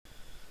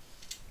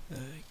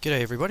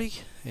G'day everybody,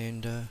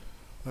 and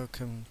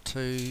welcome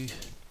to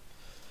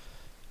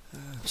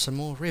some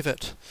more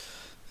Revit.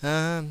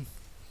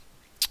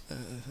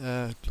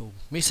 Little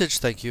message,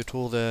 thank you to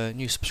all the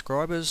new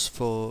subscribers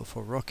for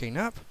rocking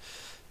up.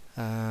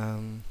 A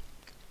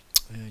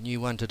new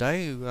one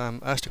today who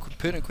asked a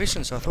pertinent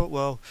question, so I thought,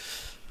 well,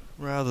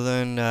 rather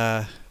than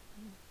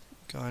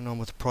going on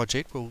with the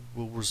project, we'll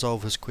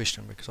resolve his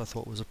question, because I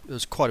thought it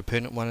was quite a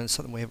pertinent one and it's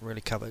something we haven't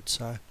really covered.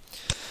 So,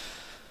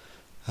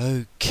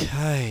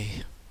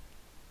 okay.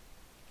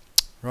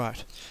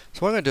 Right, so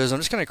what I'm going to do is I'm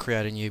just going to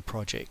create a new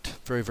project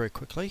very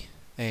quickly,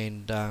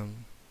 and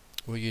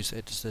we'll use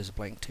that just as a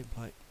blank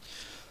template.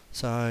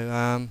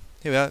 So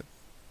here we are,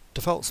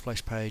 default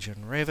splash page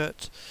in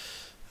Revit.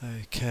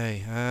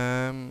 Okay,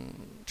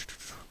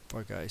 if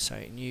I go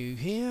say new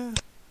here,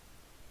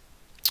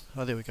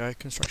 oh there we go,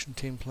 construction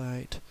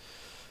template.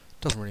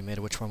 Doesn't really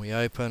matter which one we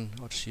open,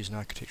 I'll just use an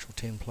architectural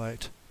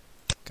template.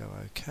 Go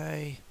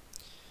OK.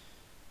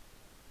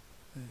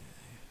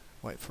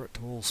 Wait for it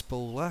to all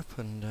spool up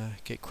and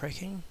get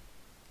cracking.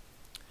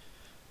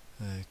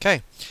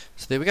 Okay,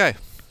 so there we go.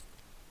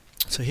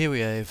 So here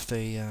we have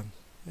the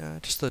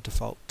just the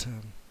default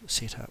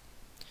setup.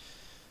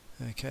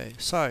 Okay,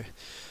 so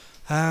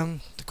the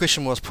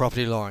question was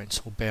property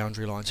lines or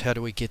boundary lines. How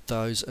do we get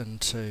those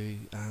into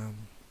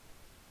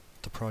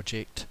the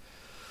project?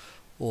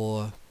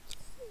 Or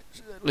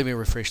let me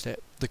refresh that.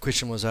 The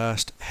question was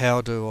asked,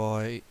 how do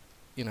I,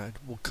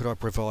 could I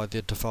provide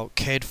the default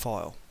CAD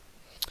file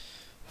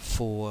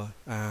for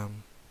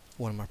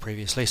one of my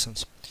previous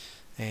lessons,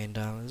 and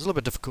it was a little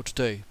bit difficult to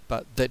do,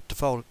 but that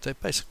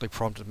basically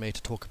prompted me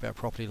to talk about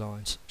property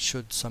lines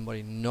should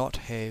somebody not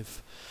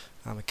have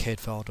a CAD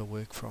file to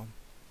work from.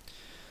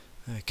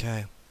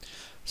 Okay,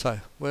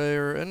 so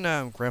we're in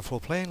ground floor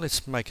plan.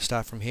 Let's make a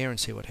start from here and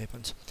see what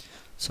happens.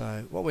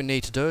 So what we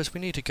need to do is we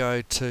need to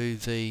go to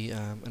the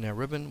in our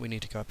ribbon, we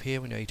need to go up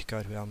here, we need to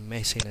go to our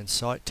massing and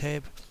site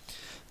tab.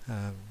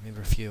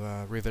 Remember, if you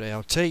are Revit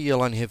LT,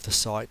 you'll only have the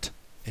site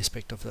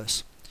aspect of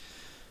this.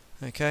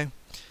 Okay,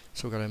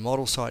 so we've got a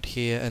model site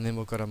here, and then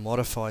we've got a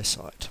modify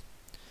site.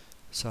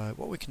 So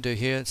what we can do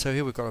here, so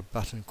here we've got a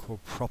button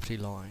called property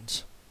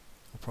lines,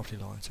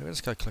 so let's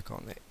go click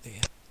on that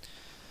there.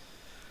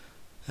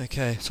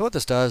 Okay, so what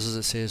this does is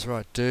it says,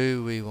 right,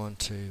 do we want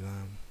to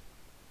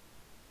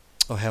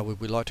or how would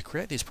we like to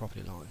create these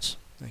property lines?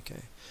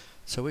 Okay,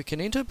 so we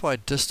can enter by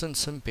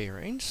distance and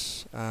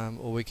bearings,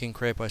 or we can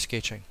create by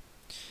sketching.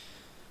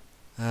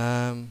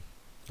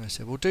 I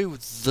said we'll do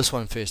this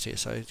one first here,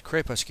 so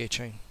create by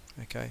sketching.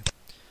 Okay,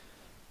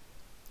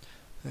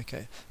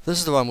 this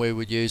is the one we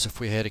would use if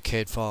we had a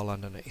CAD file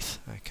underneath.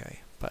 Okay,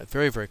 but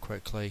very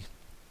quickly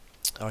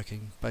I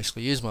can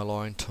basically use my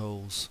line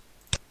tools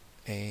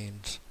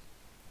and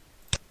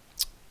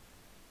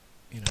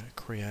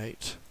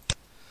create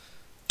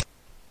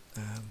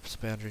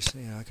some boundaries.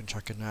 I can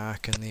chuck an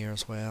arc in there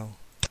as well.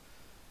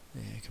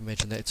 Yeah, you can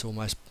imagine that's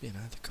almost, there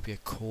could be a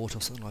court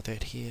or something like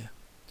that here.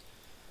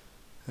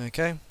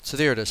 Okay, so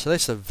there it is. So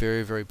that's a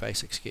very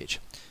basic sketch.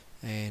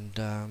 And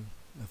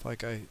if I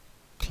go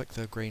click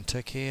the green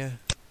tick here,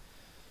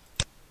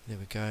 there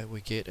we go,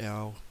 we get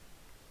our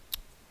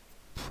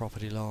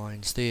property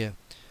lines there.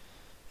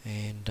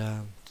 And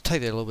to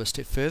take that a little bit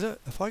step further,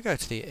 if I go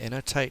to the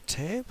annotate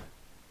tab,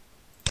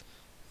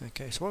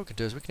 okay, so what we can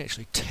do is we can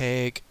actually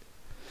tag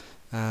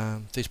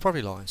these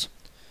property lines.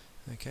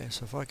 Okay,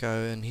 so if I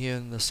go in here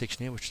in this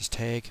section here, which is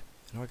tag,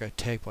 and I go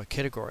tag by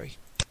category,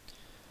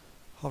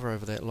 hover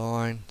over that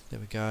line, there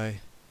we go,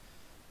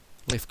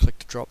 left click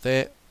to drop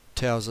that,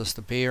 tells us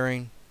the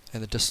bearing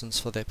and the distance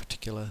for that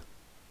particular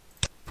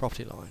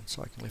property line.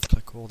 So I can left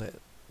click all the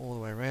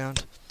way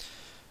around.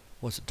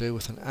 What's it do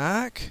with an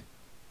arc?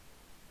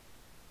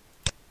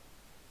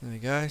 There we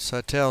go, so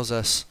it tells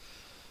us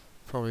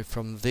probably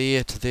from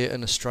there to there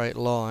in a straight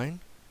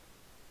line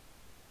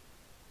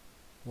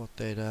what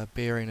that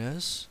bearing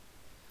is,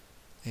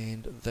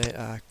 and that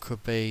arc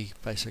could be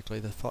basically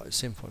the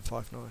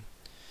 7.59.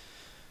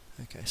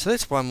 Okay, so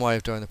that's one way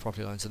of doing the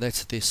property lines, and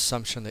that's the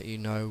assumption that you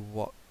know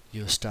what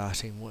you're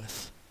starting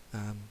with.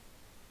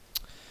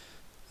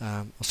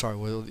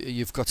 Well,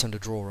 you've got some to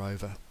draw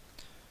over.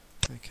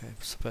 Okay,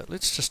 so, but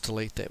let's just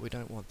delete that. We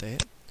don't want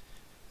that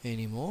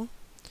anymore.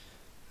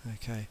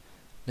 Okay,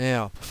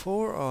 now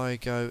before I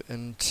go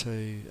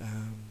into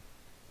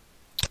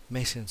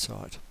massing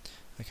site,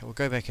 okay, we'll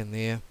go back in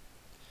there.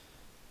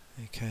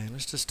 Okay,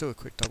 let's just do a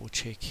quick double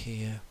check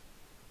here.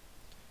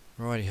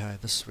 Righty-ho,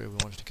 this is where we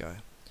wanted to go.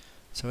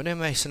 So in our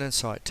Mason and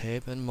Site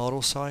tab, in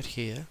Model Site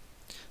here,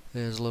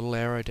 there's a little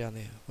arrow down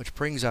there, which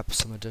brings up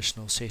some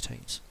additional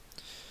settings.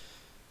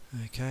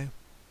 Okay.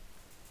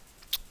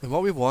 And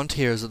what we want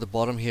here is at the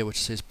bottom here, which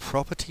says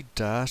Property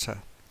Data.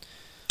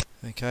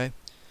 Okay.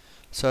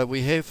 So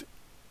we have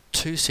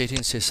two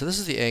settings here. So this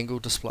is the angle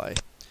display.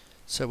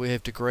 So we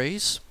have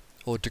degrees,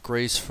 or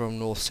degrees from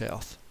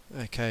north-south.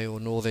 Okay, or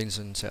northings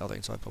and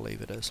southings, I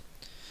believe it is.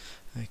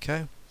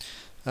 Okay.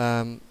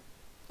 In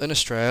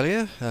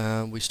Australia,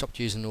 we stopped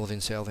using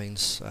northing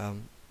southings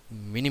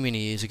many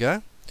years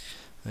ago.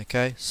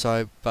 Okay,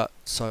 so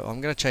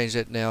I'm going to change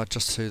that now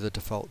just to the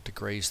default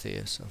degrees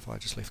there. So if I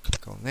just left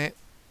click on that,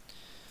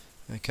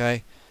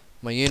 okay,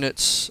 my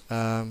units,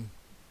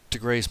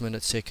 degrees,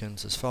 minutes,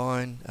 seconds is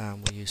fine.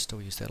 We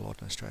still use that a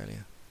lot in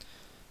Australia.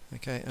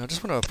 Okay, and I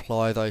just want to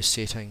apply those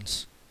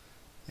settings,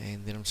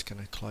 and then I'm just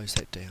going to close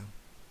that down.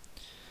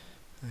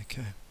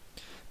 Okay,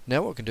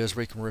 now what we can do is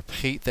we can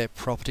repeat that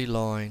property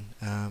line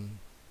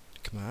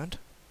command,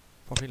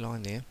 property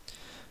line there,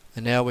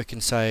 and now we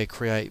can say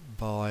create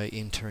by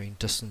entering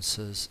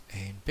distances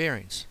and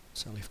bearings.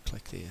 So left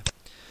click there.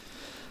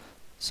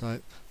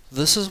 So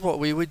this is what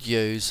we would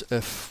use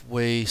if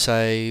we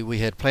say we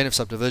had plan of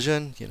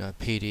subdivision, you know,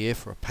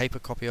 PDF or a paper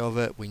copy of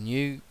it. We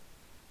knew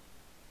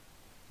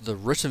the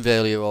written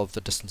value of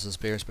the distances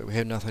and bearings, but we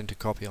had nothing to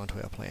copy onto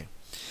our plan.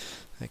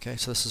 Okay,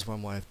 so this is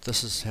one way.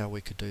 This is how we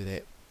could do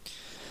that.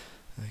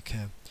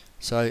 Okay,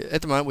 so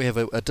at the moment we have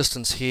a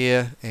distance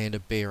here and a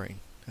bearing.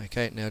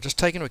 Okay, now just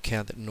take into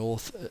account that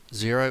north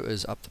 0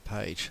 is up the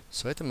page.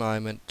 So at the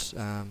moment,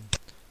 so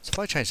if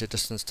I change the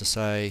distance to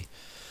say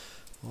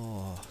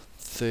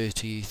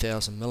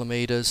 30,000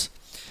 millimeters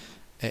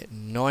at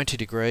 90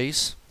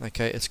 degrees,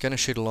 okay, it's going to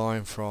shoot a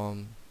line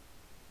from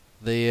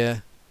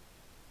there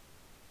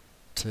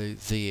to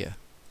there.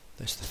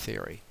 That's the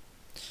theory.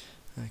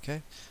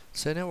 Okay,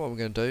 so now what we're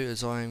going to do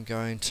is I'm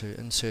going to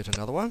insert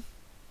another one.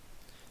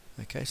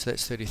 Okay, so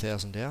that's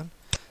 30,000 down.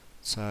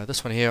 So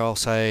this one here I'll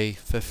say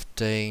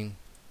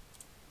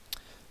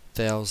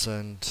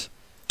 15,000,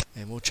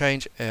 and we'll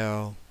change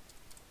our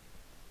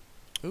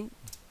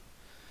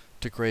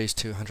degrees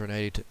to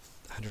 180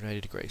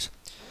 degrees.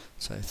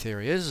 So the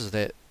theory is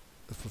that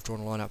if we've drawn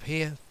a line up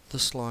here,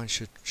 this line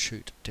should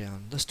shoot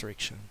down this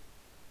direction.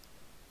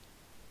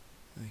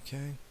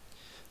 Okay.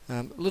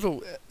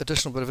 Little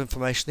additional bit of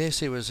information there.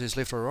 See where it says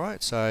left or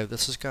right. So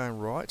this is going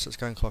right, so it's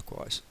going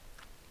clockwise.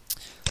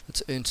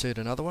 Let's insert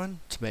another one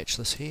to match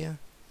this here.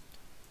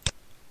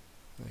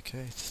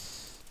 Okay,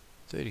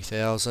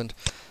 30,000.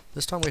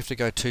 This time we have to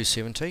go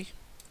 270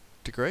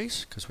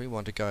 degrees because we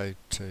want to go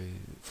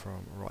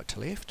from right to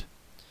left.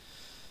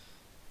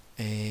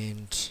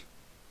 And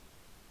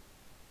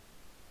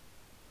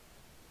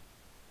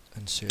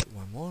insert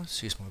one more.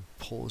 Let's use my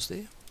pause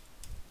there.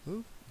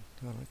 Ooh,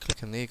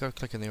 click in there. Got to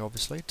click in there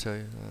obviously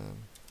to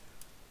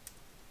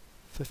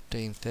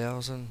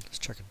 15,000. Let's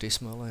chuck a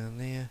decimal in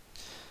there.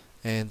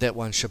 And that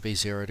one should be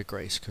 0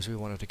 degrees because we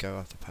want it to go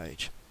up the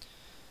page.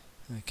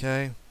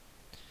 Okay.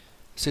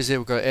 It says there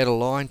we've got to add a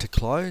line to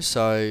close.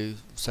 So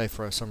say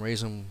for some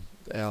reason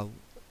the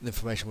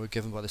information we were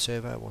given by the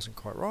surveyor wasn't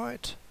quite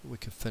right, we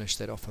can finish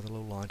that off with a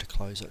little line to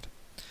close it.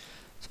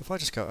 So if I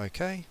just go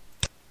OK,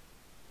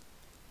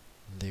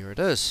 there it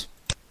is.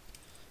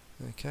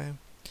 Okay.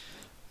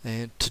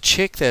 And to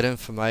check that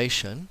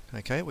information,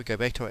 okay, we go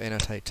back to our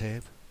Annotate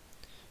tab,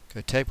 go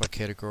tag by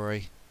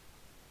category,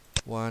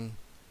 1,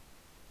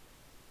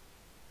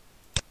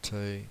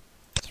 2,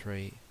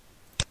 3,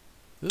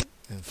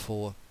 and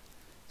 4.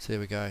 So there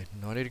we go,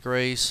 90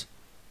 degrees,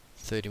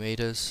 30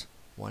 meters,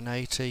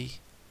 180,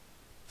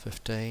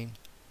 15,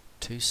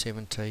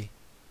 270,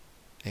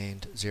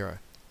 and 0.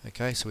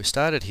 Okay, so we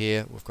started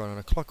here, we've gone in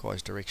a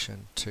clockwise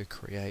direction to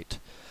create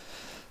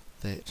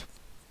that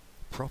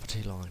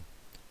property line.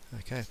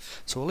 Okay,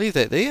 so we'll leave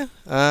that there.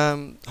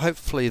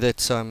 Hopefully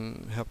that's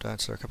helped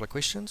answer a couple of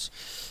questions,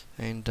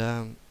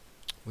 and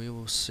we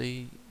will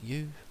see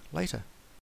you later.